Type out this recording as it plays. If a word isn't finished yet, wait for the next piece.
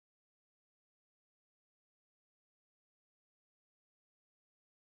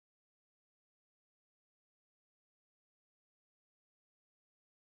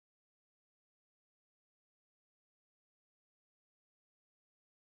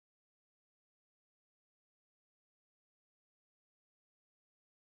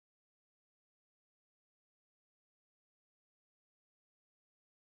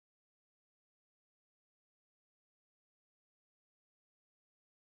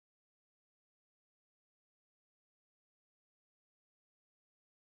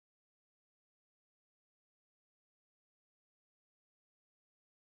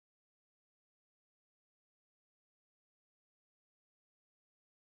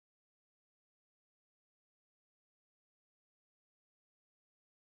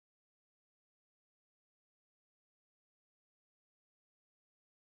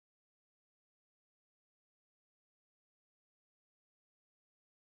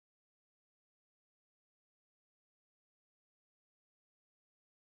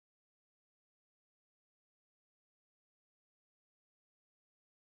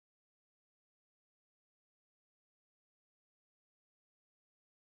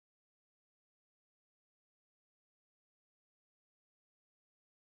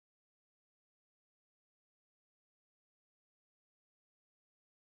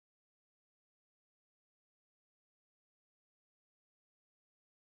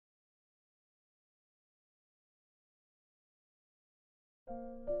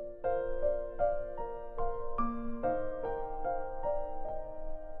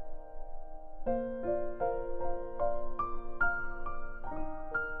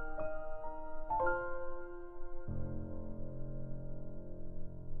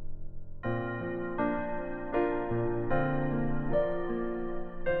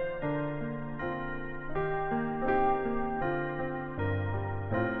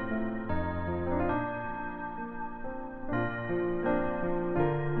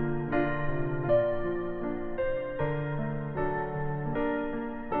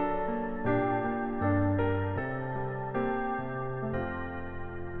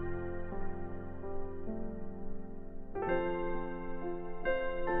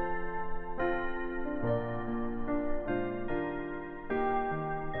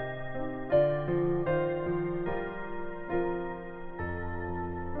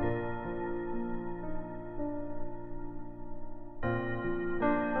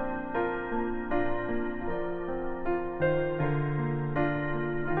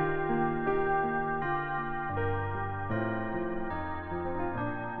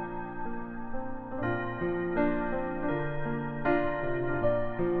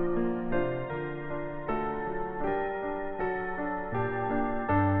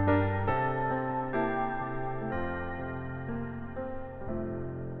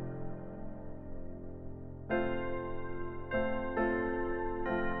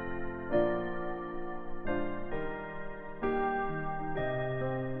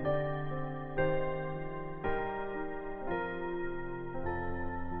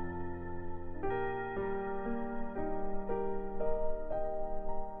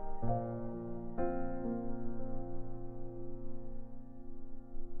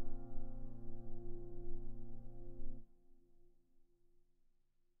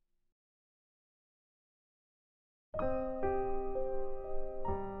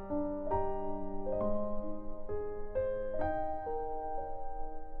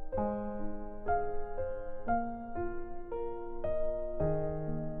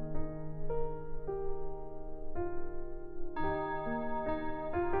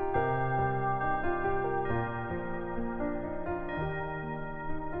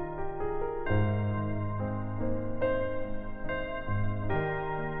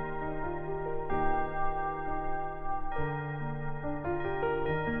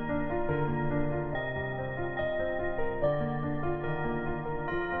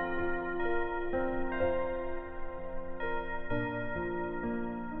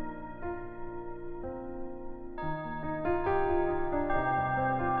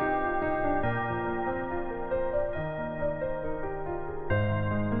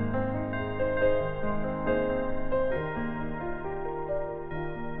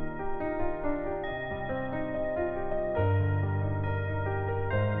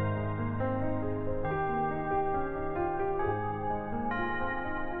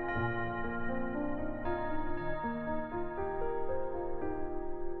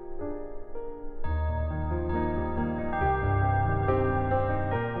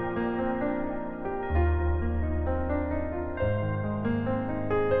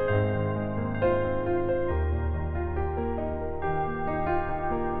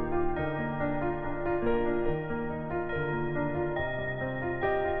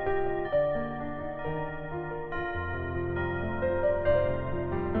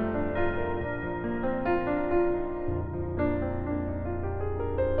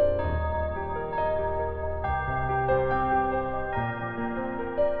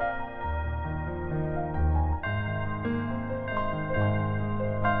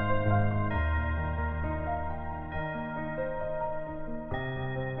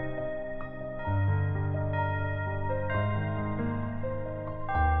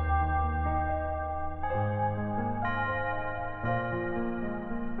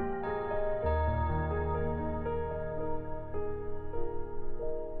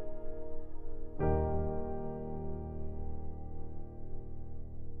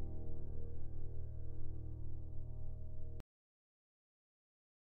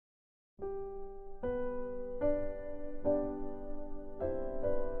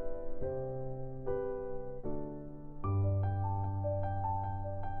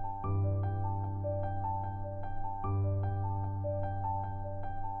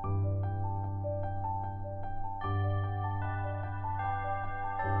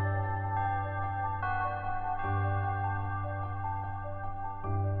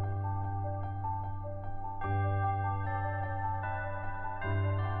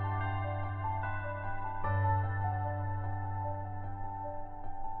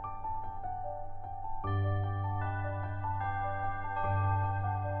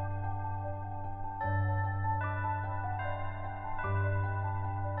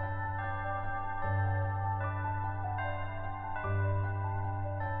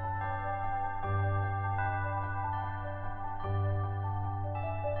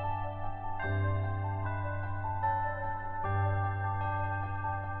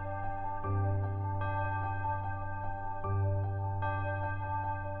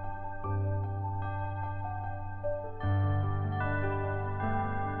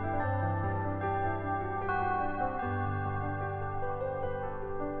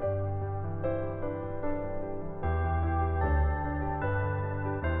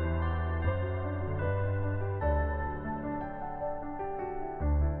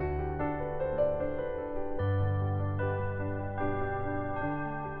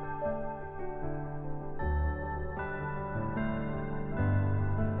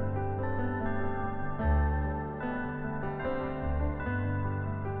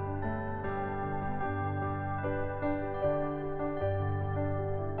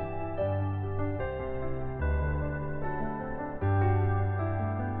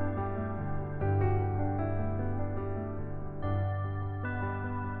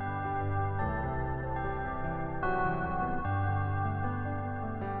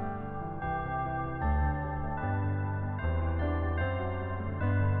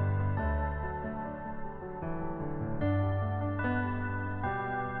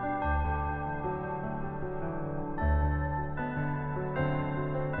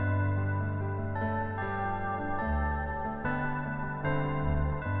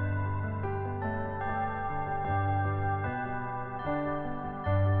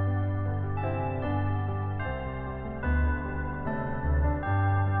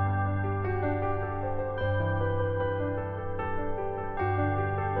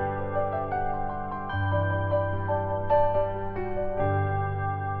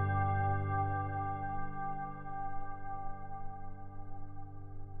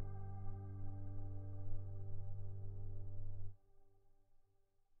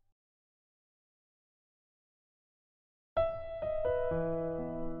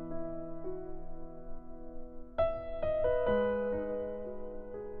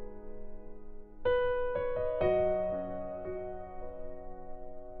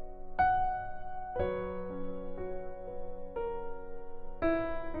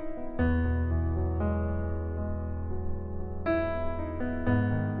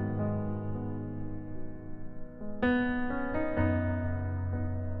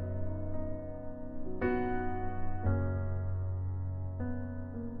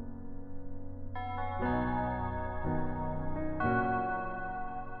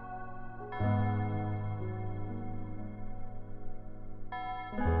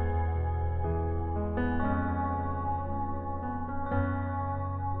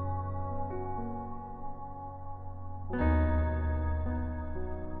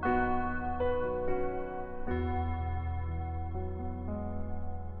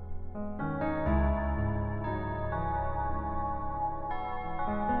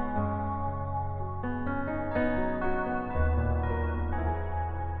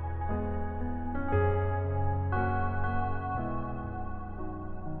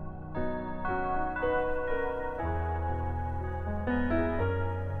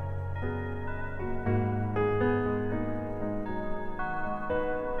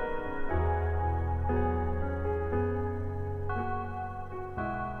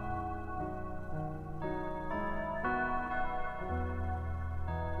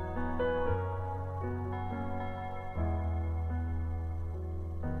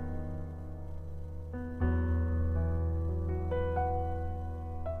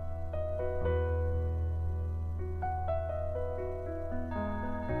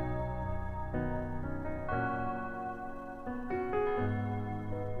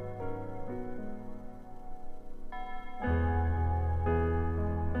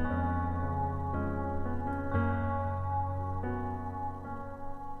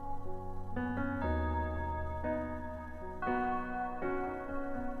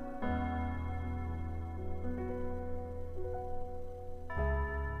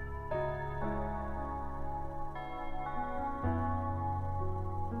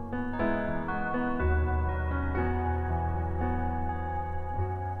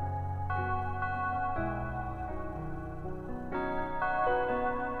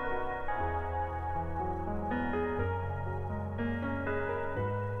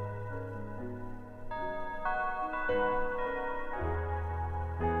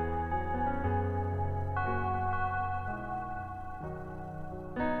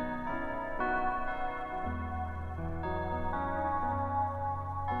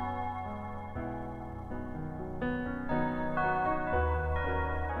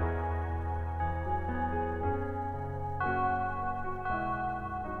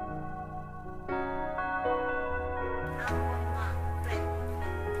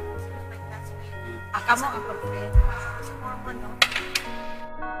Amo ako, friend. Hormone, no?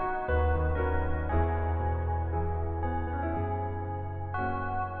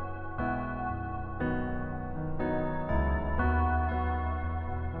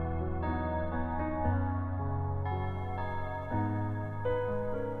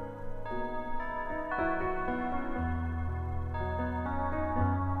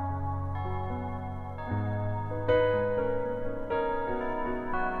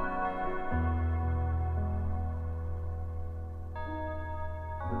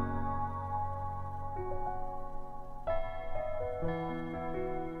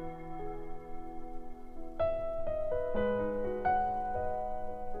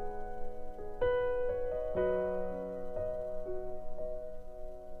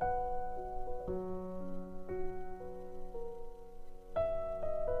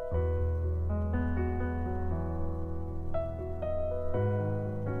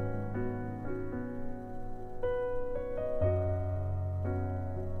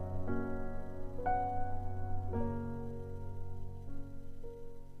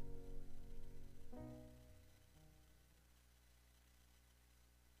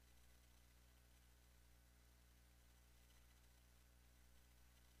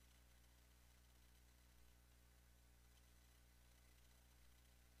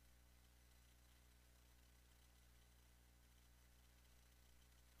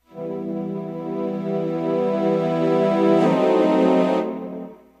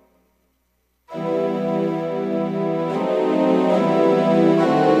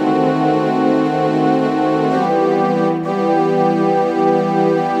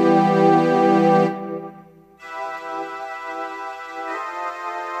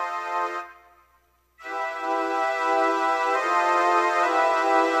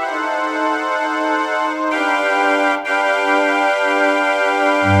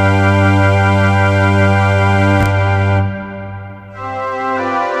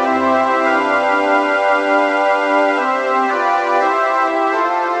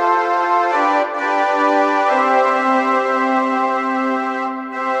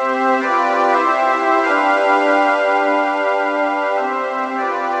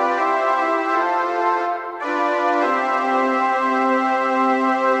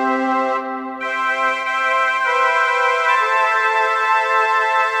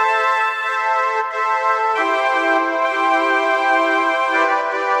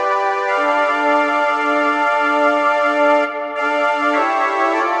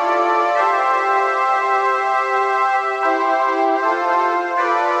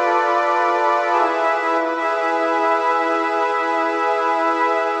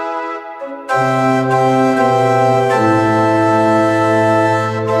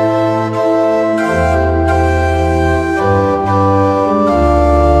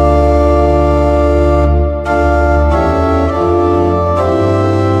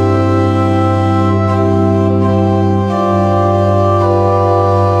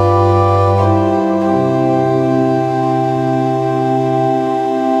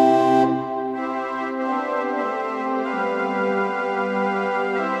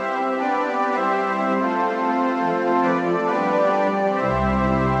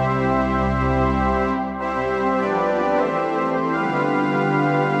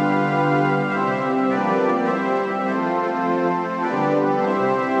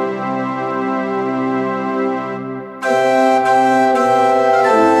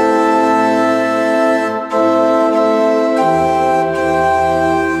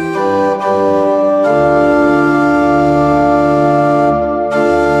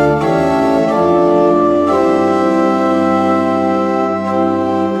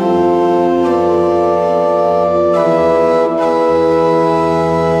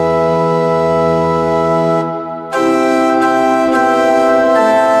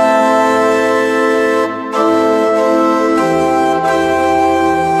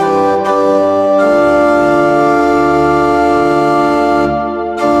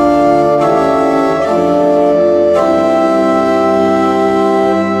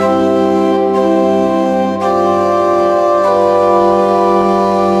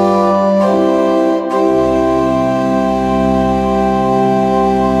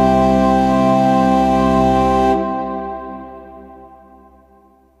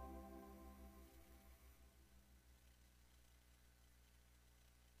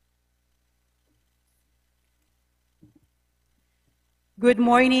 Good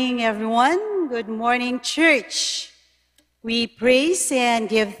morning, everyone. Good morning, church. We praise and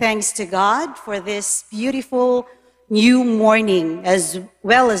give thanks to God for this beautiful new morning, as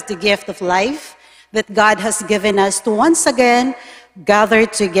well as the gift of life that God has given us to once again gather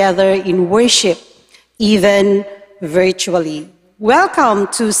together in worship even virtually. Welcome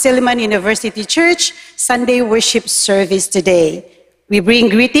to Silliman University Church Sunday worship service today. We bring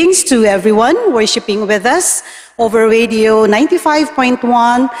greetings to everyone worshiping with us over radio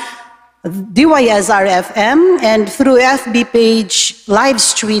 95.1, DYSR FM, and through FB page, live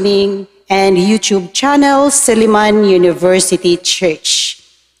streaming, and YouTube channel, Silliman University Church.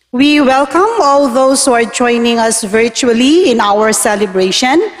 We welcome all those who are joining us virtually in our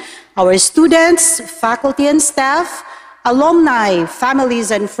celebration, our students, faculty and staff, alumni,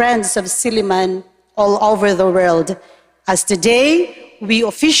 families and friends of Silliman all over the world, as today we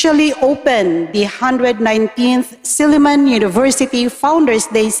officially open the 119th Silliman University Founders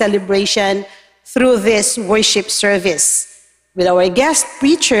Day celebration through this worship service with our guest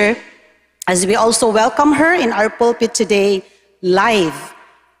preacher, as we also welcome her in our pulpit today live,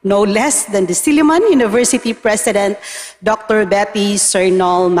 no less than the Silliman University President, Dr. Betty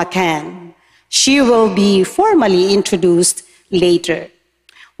Cernol McCann. She will be formally introduced later.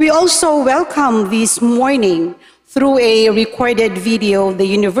 We also welcome this morning through a recorded video the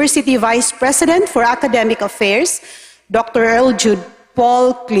University Vice President for Academic Affairs, Dr. Earl Jude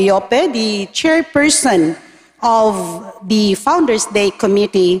Paul Cleope, the chairperson of the Founders Day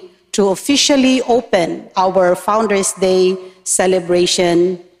Committee, to officially open our Founders Day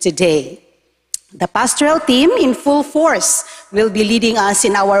celebration today. The pastoral team in full force will be leading us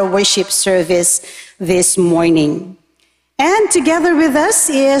in our worship service this morning. And together with us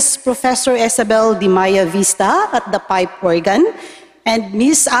is Professor Isabel Di Maya Vista at the pipe organ and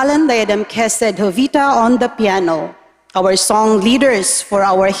Miss Alan Diadem Kesed Jovita on the piano. Our song leaders for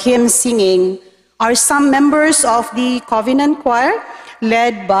our hymn singing are some members of the Covenant Choir,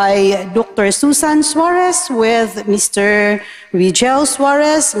 led by Dr. Susan Suarez with Mr. Rigel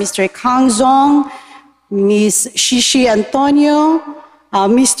Suarez, Mr. Kang Zong, Ms. Shishi Antonio,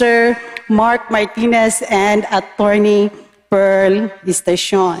 Mr. Mark Martinez, and Attorney Pearl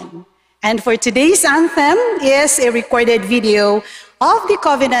Estacion. And for today's anthem is a recorded video of the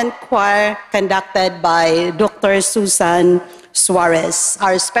Covenant Choir conducted by Dr. Susan Suarez.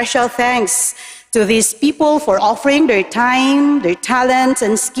 Our special thanks to these people for offering their time, their talents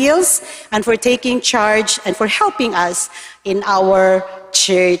and skills, and for taking charge and for helping us in our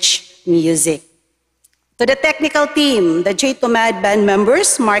church music. To the technical team, the J. Tomad band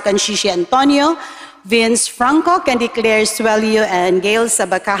members, Mark and Shishi Antonio, Vince Franco, Candy Claire Suelio, and Gail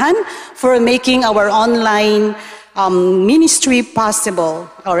Sabakahan, for making our online ministry possible.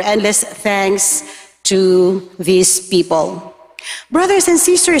 Our endless thanks to these people. Brothers and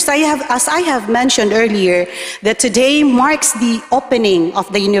sisters, as I have mentioned earlier, that today marks the opening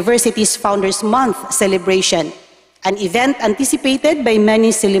of the university's Founders Month celebration, an event anticipated by many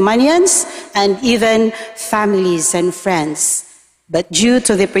Sillimanians and even families and friends. But due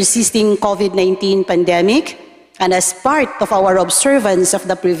to the persisting COVID-19 pandemic, and as part of our observance of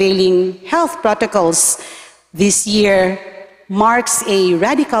the prevailing health protocols, this year marks a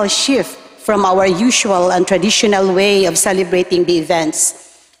radical shift from our usual and traditional way of celebrating the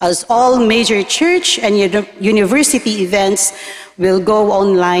events, as all major church and university events will go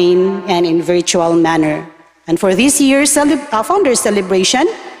online and in virtual manner. And for this year's Founders Celebration,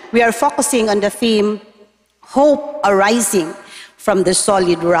 we are focusing on the theme, Hope Arising from the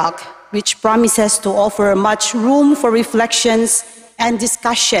Solid Rock, which promises to offer much room for reflections and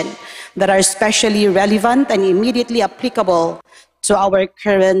discussion that are especially relevant and immediately applicable to our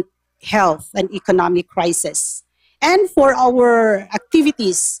current health and economic crisis. And for our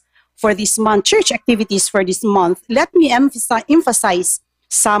activities for this month, church activities for this month, let me emphasize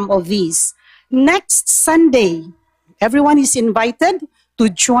some of these. Next Sunday, everyone is invited to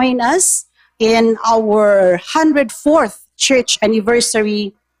join us in our 104th church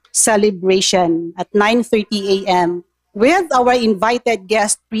anniversary celebration at 9:30 a.m. with our invited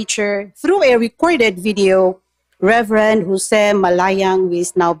guest preacher through a recorded video, Reverend Jose Malayang, who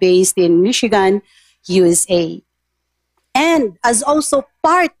is now based in Michigan, USA. And as also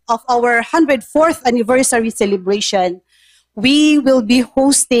part of our 104th anniversary celebration, we will be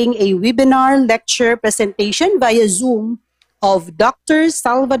hosting a webinar lecture presentation via Zoom of Dr.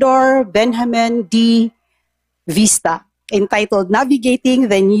 Salvador Benjamin D. Vista, entitled Navigating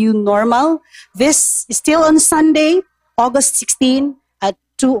the New Normal. This is still on Sunday, August 16 at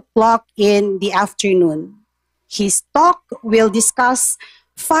 2 o'clock in the afternoon. His talk will discuss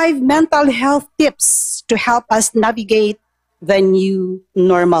 5 mental health tips to help us navigate the new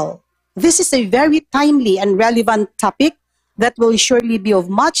normal. This is a very timely and relevant topic that will surely be of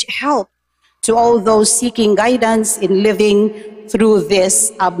much help to all those seeking guidance in living through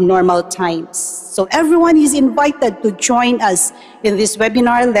these abnormal times. So everyone is invited to join us in this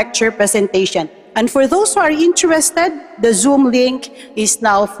webinar lecture presentation. And for those who are interested, the Zoom link is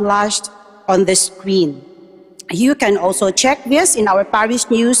now flashed on the screen. You can also check this in our parish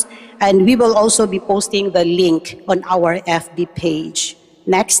news, and we will also be posting the link on our FB page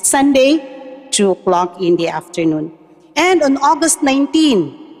next Sunday, 2 o'clock in the afternoon. And on August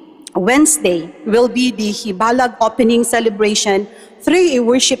 19, Wednesday, will be the Hibalag opening celebration through a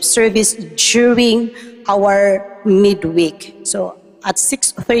worship service during our midweek. So at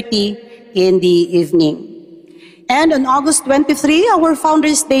 6:30 in the evening. And on August 23, our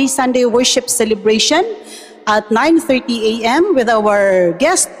Founders Day Sunday worship celebration at 9:30 a.m. with our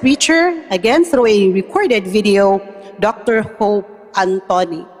guest preacher, again through a recorded video, Dr. Hope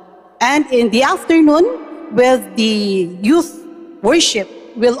Antony. And in the afternoon, with the youth worship,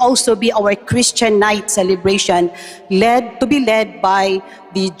 will also be our Christian night celebration, to be led by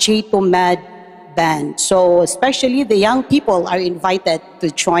the J2Mad band. So especially the young people are invited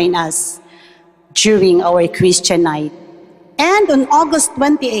to join us during our Christian night. And on August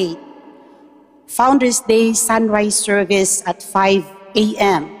 28, Founders Day sunrise service at 5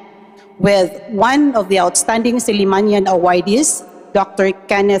 a.m. with one of the outstanding Silimanian awardees, Dr.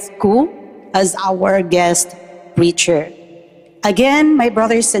 Kenneth Koo, as our guest preacher. Again, my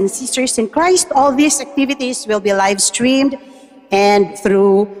brothers and sisters in Christ, all these activities will be live streamed and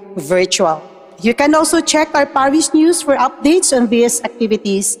through virtual. You can also check our parish news for updates on these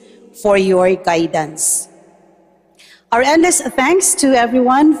activities for your guidance. Our endless thanks to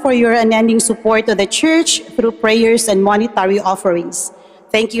everyone for your unending support of the Church through prayers and monetary offerings.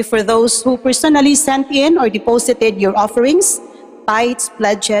 Thank you for those who personally sent in or deposited your offerings, tithes,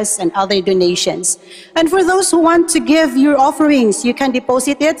 pledges, and other donations. And for those who want to give your offerings, you can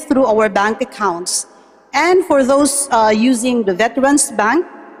deposit it through our bank accounts. And for those using the Veterans Bank,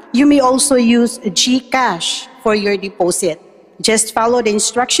 you may also use GCash for your deposit. Just follow the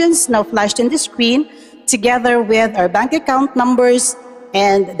instructions now flashed on the screen, together with our bank account numbers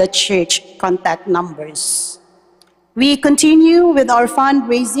and the church contact numbers. We continue with our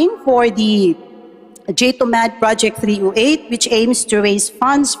fundraising for the J2Mad Project 308, which aims to raise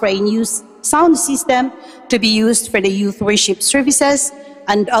funds for a new sound system to be used for the youth worship services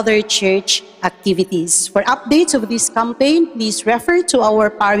and other church activities. For updates of this campaign, please refer to our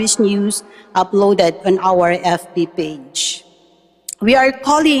parish news uploaded on our FB page. We are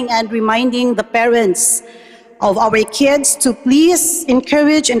calling and reminding the parents of our kids to please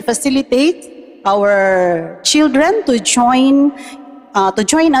encourage and facilitate our children to join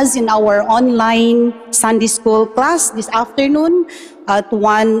us in our online Sunday school class this afternoon at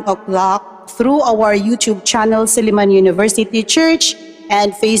 1 o'clock through our YouTube channel, Silliman University Church,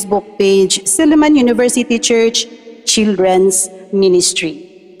 and Facebook page, Silliman University Church Children's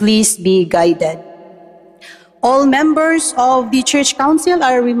Ministry. Please be guided. All members of the Church Council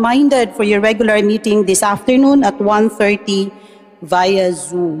are reminded for your regular meeting this afternoon at 1:30 via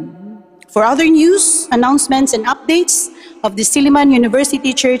Zoom. For other news, announcements, and updates of the Silliman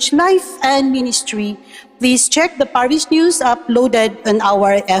University Church life and ministry, please check the parish news uploaded on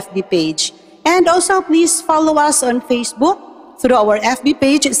our FB page. And also please follow us on Facebook through our FB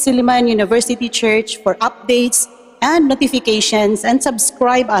page, Silliman University Church, for updates and notifications, and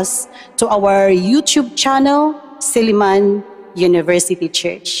subscribe us to our YouTube channel, Silliman University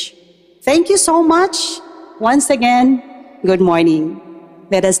Church. Thank you so much. Once again, good morning.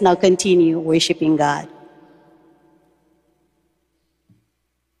 Let us now continue worshiping God.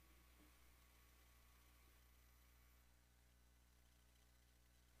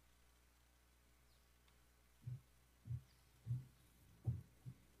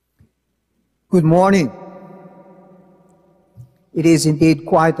 Good morning. It is indeed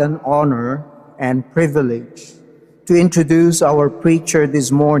quite an honor and privilege to introduce our preacher this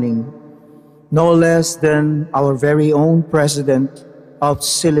morning, no less than our very own president of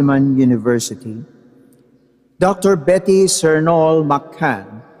Silliman University. Dr. Betty Cernol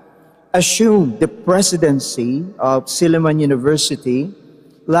McCann assumed the presidency of Silliman University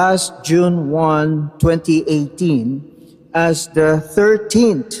last June 1, 2018, as the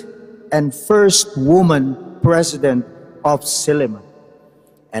 13th and first woman president of Silliman.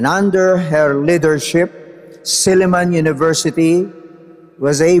 And under her leadership, Silliman University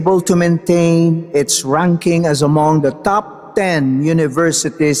was able to maintain its ranking as among the top 10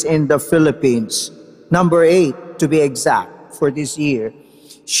 universities in the Philippines, number 8 to be exact for this year.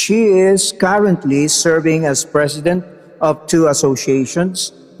 She is currently serving as president of 2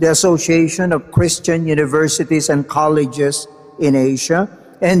 associations, the Association of Christian Universities and Colleges in Asia,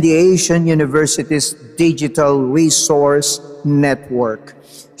 and the Asian Universities Digital Resource Network.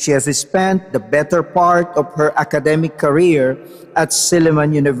 She has spent the better part of her academic career at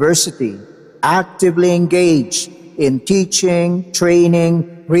Silliman University, actively engaged in teaching,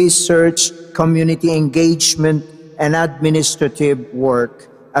 training, research, community engagement, and administrative work.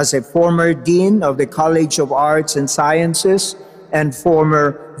 As a former Dean of the College of Arts and Sciences and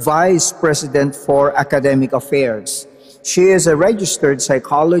former Vice President for Academic Affairs. She is a registered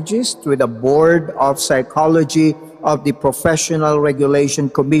psychologist with the Board of Psychology of the Professional Regulation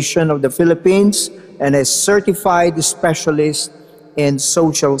Commission of the Philippines and a certified specialist in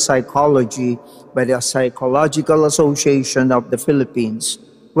social psychology by the Psychological Association of the Philippines.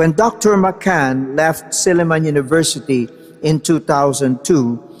 When Dr. McCann left Silliman University in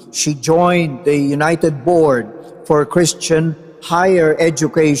 2002, she joined the United Board for Christian Higher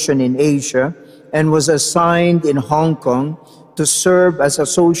Education in Asia and was assigned in Hong Kong to serve as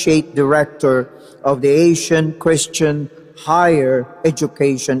Associate Director of the Asian Christian Higher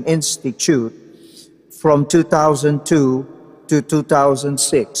Education Institute from 2002 to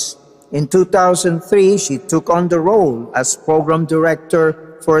 2006. In 2003, she took on the role as Program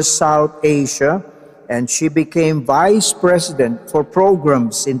Director for South Asia, and she became Vice President for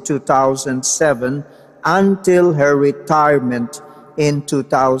Programs in 2007 until her retirement in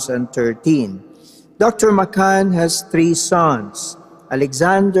 2013. Dr. McCann has 3 sons,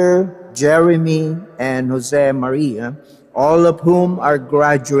 Alexander, Jeremy, and Jose Maria, all of whom are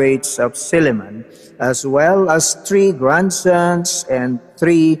graduates of Silliman, as well as 3 grandsons and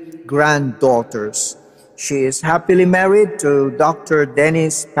 3 granddaughters. She is happily married to Dr.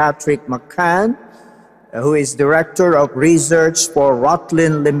 Dennis Patrick McCann, who is Director of Research for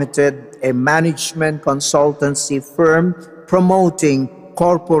Rotlin Limited, a management consultancy firm promoting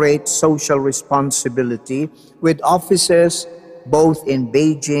corporate social responsibility with offices both in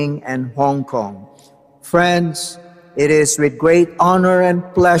Beijing and Hong Kong. Friends, it is with great honor and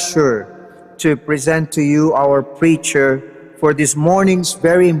pleasure to present to you our preacher for this morning's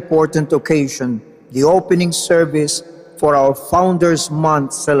very important occasion, the opening service for our Founders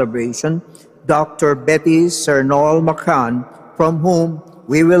Month celebration, Dr. Betty Cernol McCann, from whom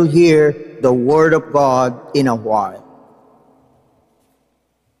we will hear the Word of God in a while.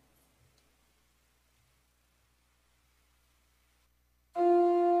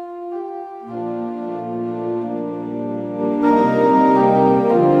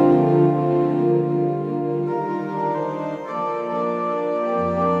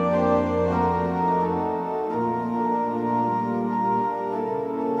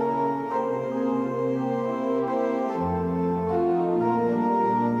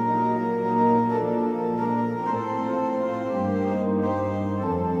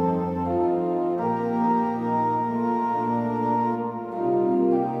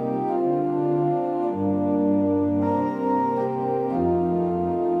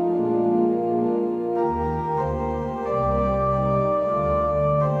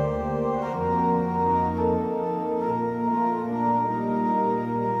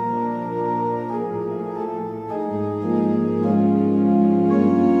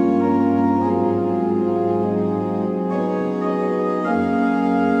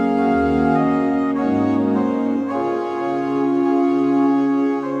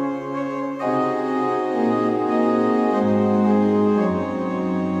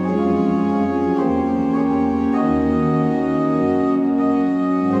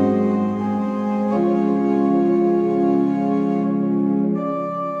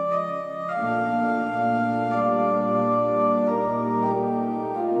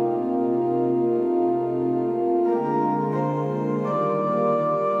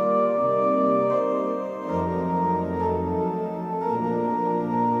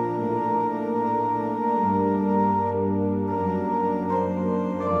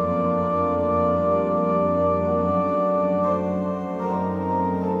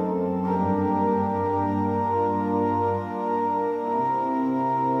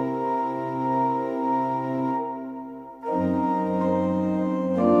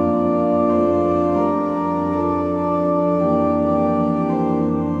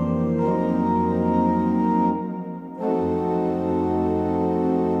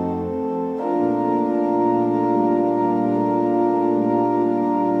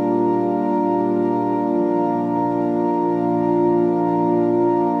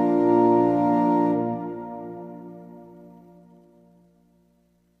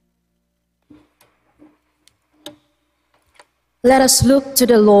 Let us look to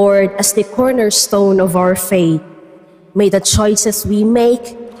the Lord as the cornerstone of our faith. May the choices we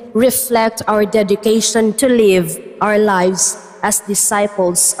make reflect our dedication to live our lives as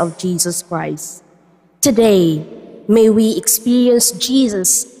disciples of Jesus Christ. Today, may we experience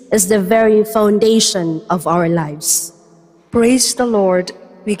Jesus as the very foundation of our lives. Praise the Lord.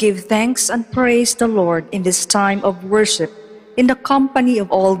 we give thanks and praise the Lord in this time of worship, in the company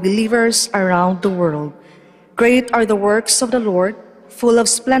of all believers around the world. Great are the works of the Lord, full of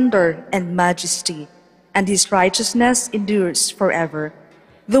splendor and majesty, and his righteousness endures forever.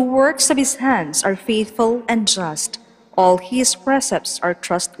 The works of his hands are faithful and just. All his precepts are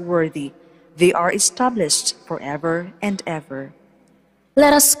trustworthy. They are established forever and ever.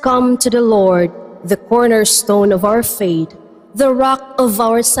 Let us come to the Lord, the cornerstone of our faith, the rock of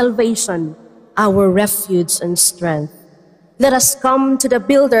our salvation, our refuge and strength. Let us come to the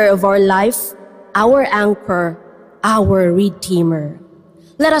builder of our life, our anchor, our Redeemer.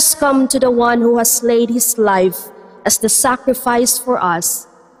 Let us come to the one who has laid his life as the sacrifice for us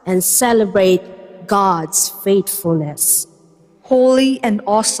and celebrate God's faithfulness. Holy and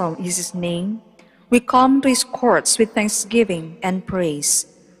awesome is his name. We come to his courts with thanksgiving and praise.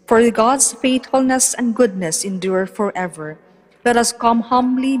 For God's faithfulness and goodness endure forever. Let us come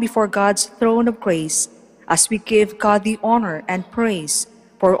humbly before God's throne of grace as we give God the honor and praise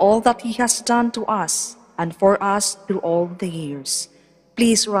for all that he has done to us and for us through all the years.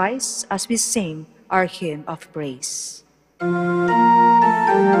 Please rise as we sing our hymn of praise.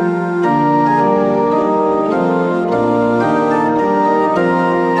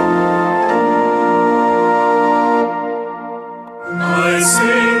 I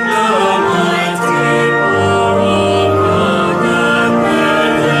sing the mighty power of God that made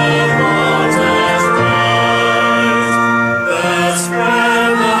the waters rise, that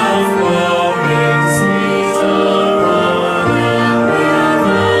spread the flowing seas abroad and with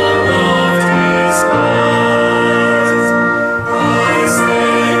the lofty skies. I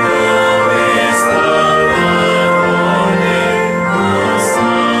sing the wisdom that morning was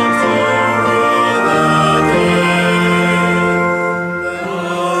sung to rule the day.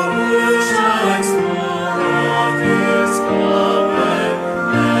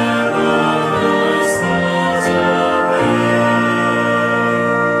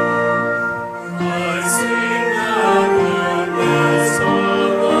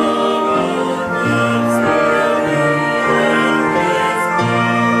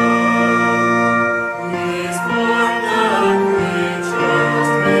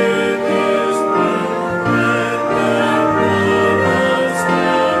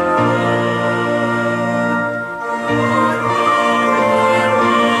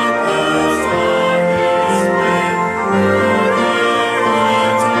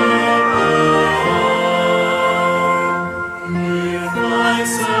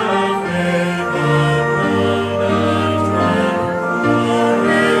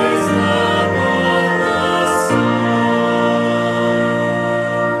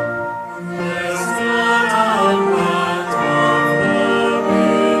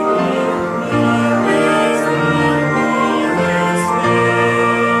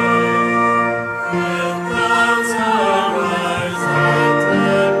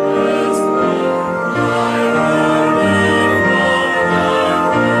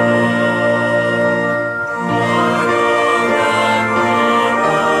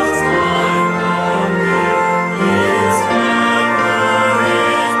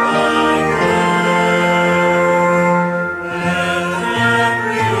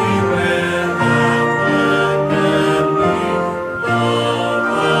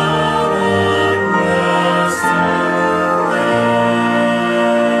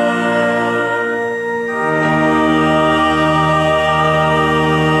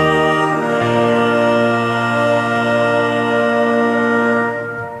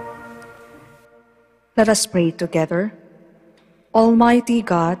 Let us pray together. Almighty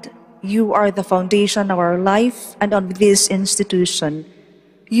God, you are the foundation of our life and of this institution.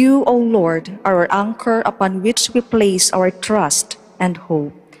 You, O Lord, are our anchor upon which we place our trust and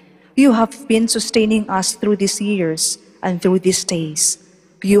hope. You have been sustaining us through these years and through these days.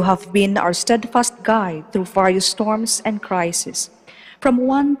 You have been our steadfast guide through various storms and crises. From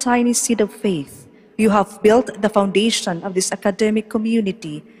one tiny seed of faith, you have built the foundation of this academic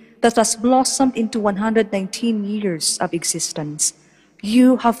community that has blossomed into 119 years of existence.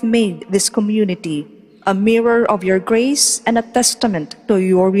 You have made this community a mirror of your grace and a testament to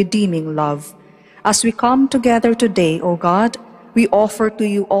your redeeming love. As we come together today, O God, we offer to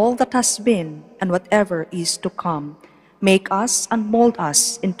you all that has been and whatever is to come. Make us and mold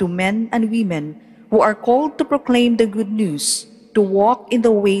us into men and women who are called to proclaim the good news, to walk in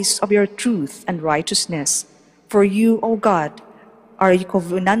the ways of your truth and righteousness. For you, O God, are a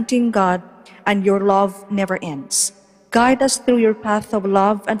covenanting God, and your love never ends. Guide us through your path of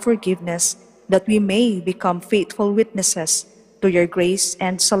love and forgiveness, that we may become faithful witnesses to your grace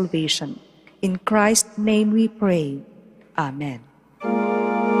and salvation. In Christ's name we pray. Amen.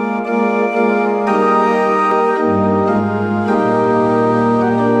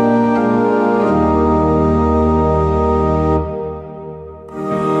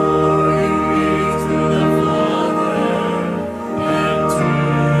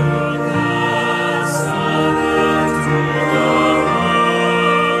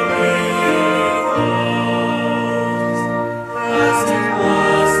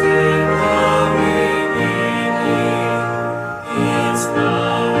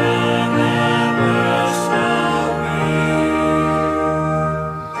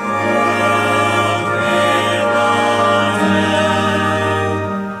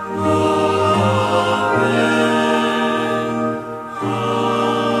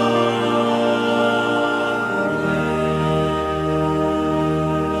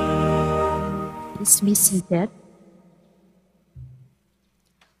 Please be seated.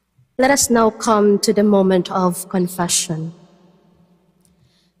 Let us now come to the moment of confession.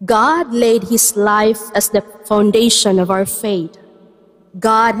 God laid his life as the foundation of our faith.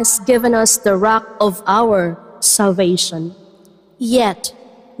 God has given us the rock of our salvation. Yet,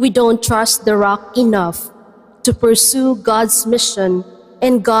 we don't trust the rock enough to pursue God's mission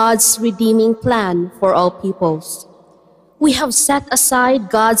and God's redeeming plan for all peoples. We have set aside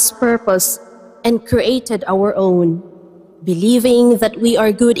God's purpose and created our own, believing that we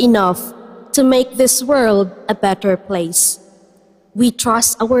are good enough to make this world a better place. We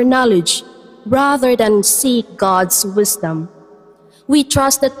trust our knowledge rather than seek God's wisdom. We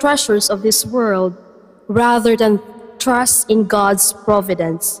trust the treasures of this world rather than trust in God's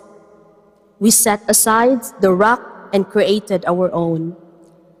providence. We set aside the rock and created our own.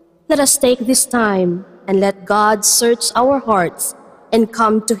 Let us take this time and let God search our hearts and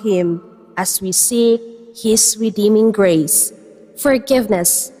come to him as we seek his redeeming grace,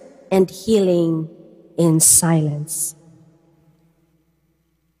 forgiveness, and healing in silence.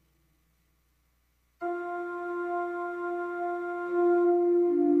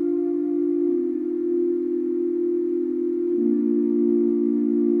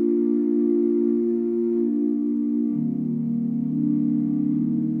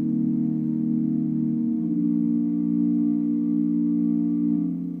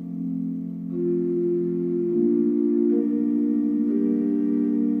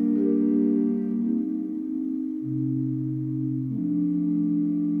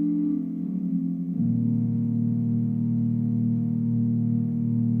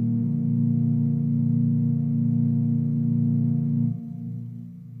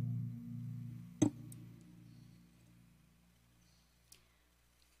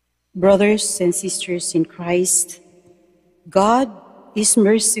 Brothers and sisters in Christ, God is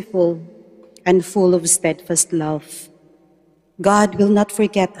merciful and full of steadfast love. God will not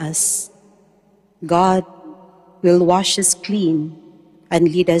forget us. God will wash us clean and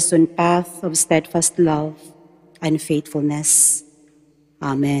lead us on path of steadfast love and faithfulness.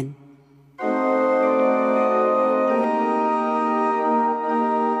 Amen.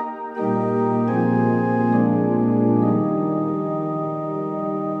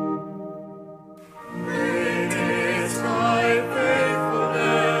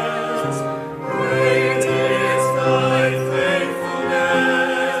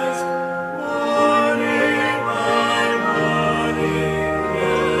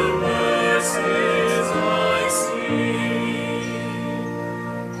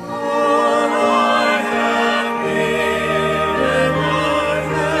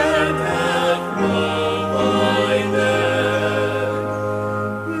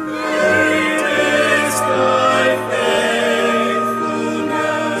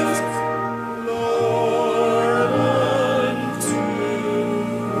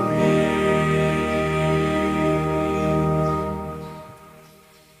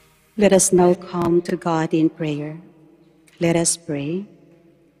 Let us now come to God in prayer. Let us pray.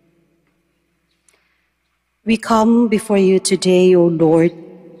 We come before you today, O Lord,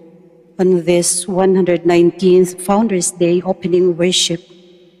 on this 119th Founders' Day opening worship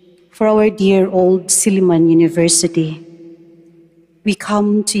for our dear old Silliman University. We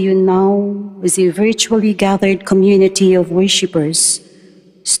come to you now as a virtually gathered community of worshipers,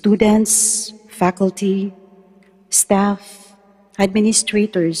 students, faculty, staff,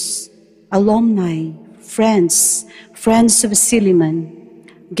 administrators, alumni, friends of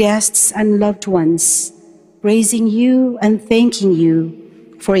Silliman, guests and loved ones, praising you and thanking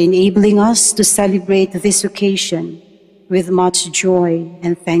you for enabling us to celebrate this occasion with much joy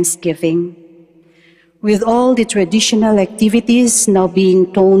and thanksgiving. With all the traditional activities now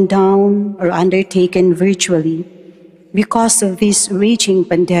being toned down or undertaken virtually because of this raging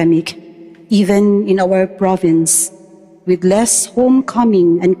pandemic, even in our province, with less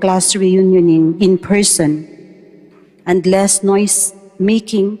homecoming and class reunioning in person, and less noise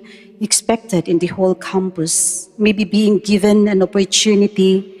making expected in the whole campus, maybe being given an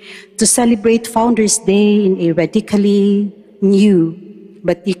opportunity to celebrate Founders' Day in a radically new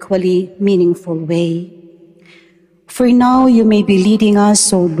but equally meaningful way. For now, you may be leading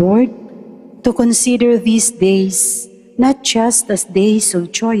us, O Lord, to consider these days not just as days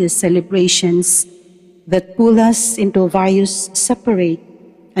of joyous celebrations that pull us into various separate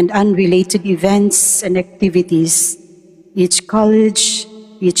and unrelated events and activities, each college,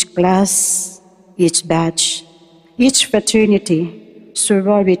 each class, each batch, each fraternity,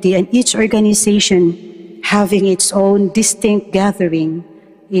 sorority, and each organization having its own distinct gathering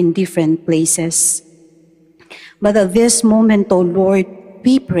in different places. But at this moment, O Lord,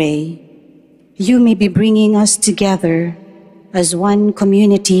 we pray, you may be bringing us together as one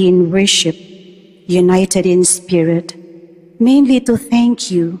community in worship, united in spirit, mainly to thank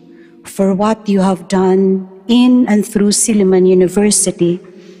you for what you have done in and through Silliman University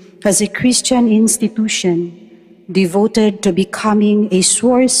as a Christian institution devoted to becoming a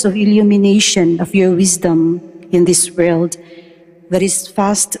source of illumination of your wisdom in this world that is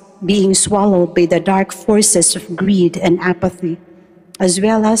fast being swallowed by the dark forces of greed and apathy, as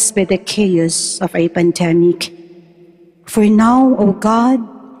well as by the chaos of a pandemic. For now, O God,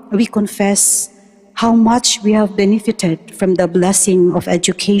 we confess how much we have benefited from the blessing of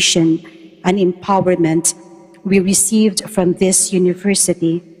education and empowerment we received from this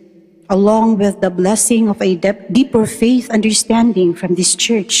university, along with the blessing of a deeper faith understanding from this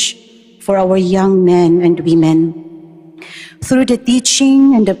church for our young men and women. Through the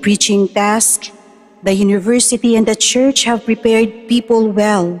teaching and the preaching task, the university and the church have prepared people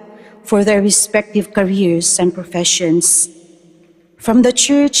well for their respective careers and professions. From the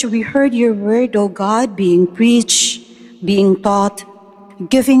church, we heard your word, O God, being preached, being taught,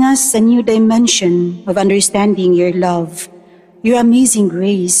 giving us a new dimension of understanding your love, your amazing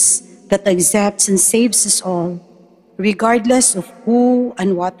grace that accepts and saves us all, regardless of who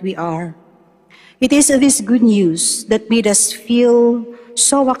and what we are. It is this good news that made us feel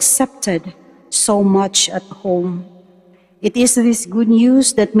so accepted, so much at home. It is this good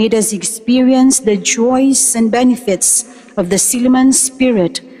news that made us experience the joys and benefits of the Silliman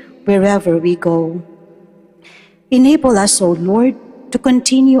spirit wherever we go. Enable us, O Lord, to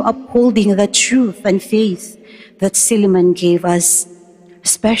continue upholding the truth and faith that Silliman gave us,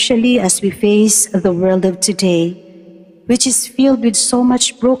 especially as we face the world of today, which is filled with so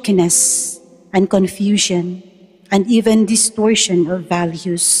much brokenness and confusion and even distortion of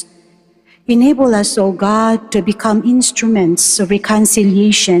values. Enable us, O God, to become instruments of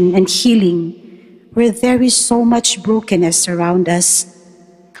reconciliation and healing where there is so much brokenness around us.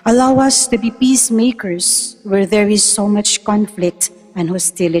 Allow us to be peacemakers where there is so much conflict and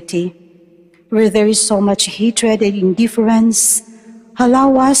hostility. Where there is so much hatred and indifference,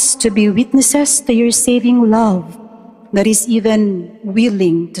 allow us to be witnesses to your saving love that is even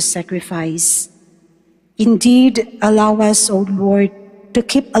willing to sacrifice. Indeed, allow us, O Lord, to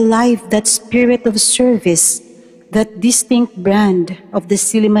keep alive that spirit of service, that distinct brand of the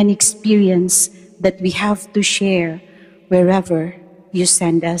Silliman experience that we have to share wherever you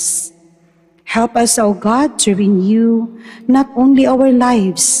send us. Help us, O God, to renew not only our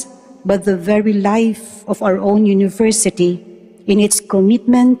lives, but the very life of our own university in its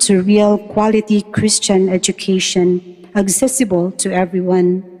commitment to real quality Christian education, accessible to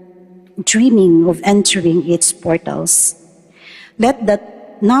everyone dreaming of entering its portals. Let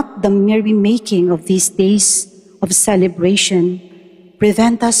that not the merrymaking of these days of celebration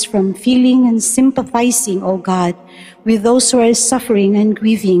prevent us from feeling and sympathizing, O God, with those who are suffering and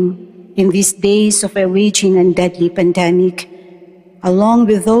grieving in these days of a raging and deadly pandemic, along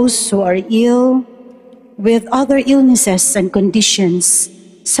with those who are ill with other illnesses and conditions,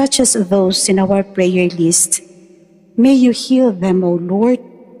 such as those in our prayer list. May you heal them, O Lord,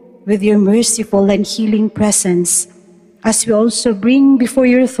 with your merciful and healing presence, as we also bring before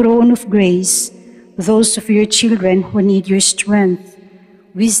your throne of grace those of your children who need your strength,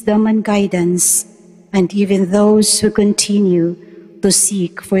 wisdom, and guidance, and even those who continue to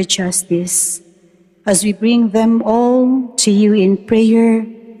seek for justice. As we bring them all to you in prayer,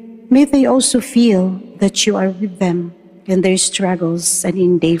 may they also feel that you are with them in their struggles and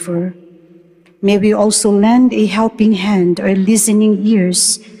endeavor. May we also lend a helping hand or listening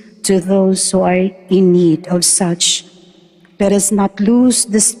ears to those who are in need of such. Let us not lose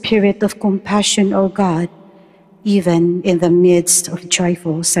the spirit of compassion, O God, even in the midst of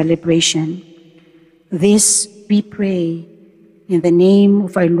joyful celebration. This we pray in the name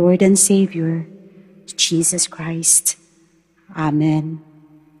of our Lord and Savior, Jesus Christ. Amen.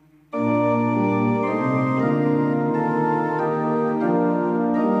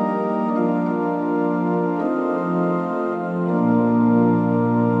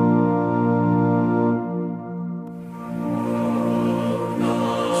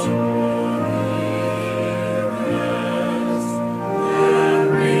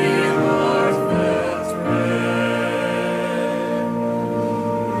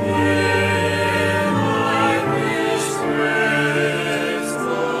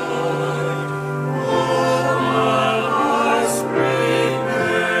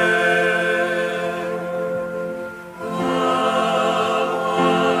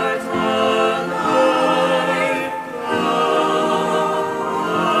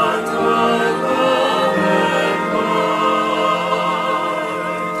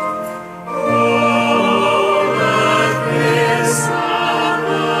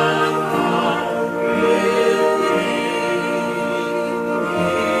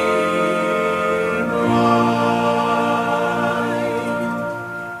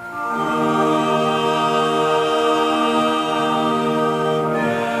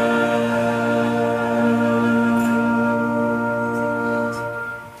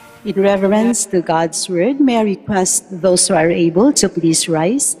 In reverence to God's word, may I request those who are able to please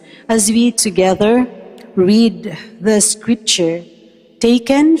rise as we together read the scripture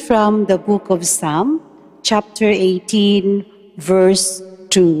taken from the book of Psalm, chapter 18, verse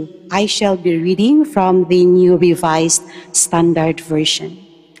 2. I shall be reading from the New Revised Standard Version.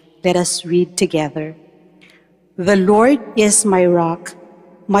 Let us read together. The Lord is my rock,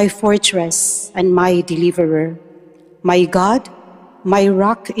 my fortress, and my deliverer, my God, my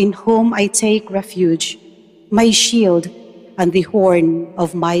rock in whom I take refuge, my shield and the horn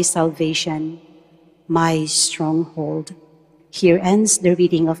of my salvation, my stronghold. Here ends the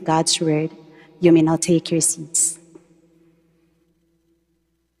reading of God's word. You may now take your seats.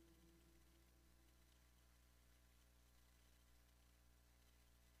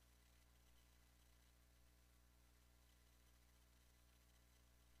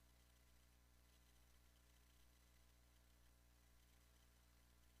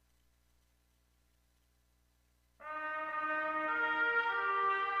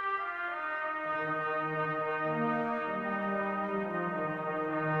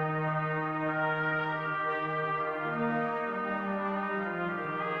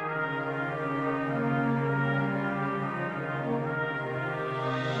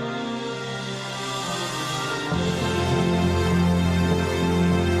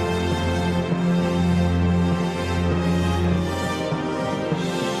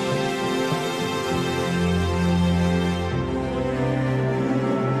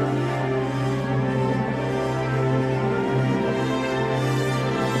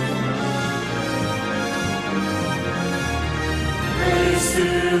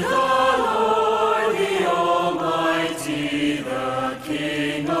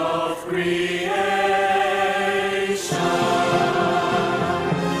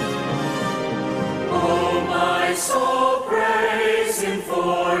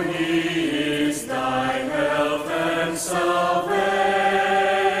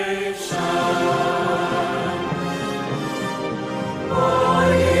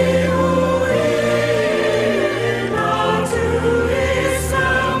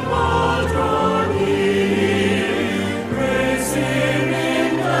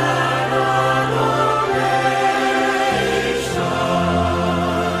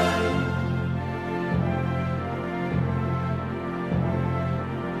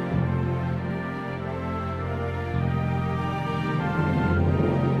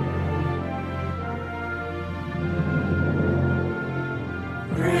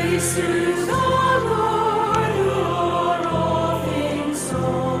 Praise to God.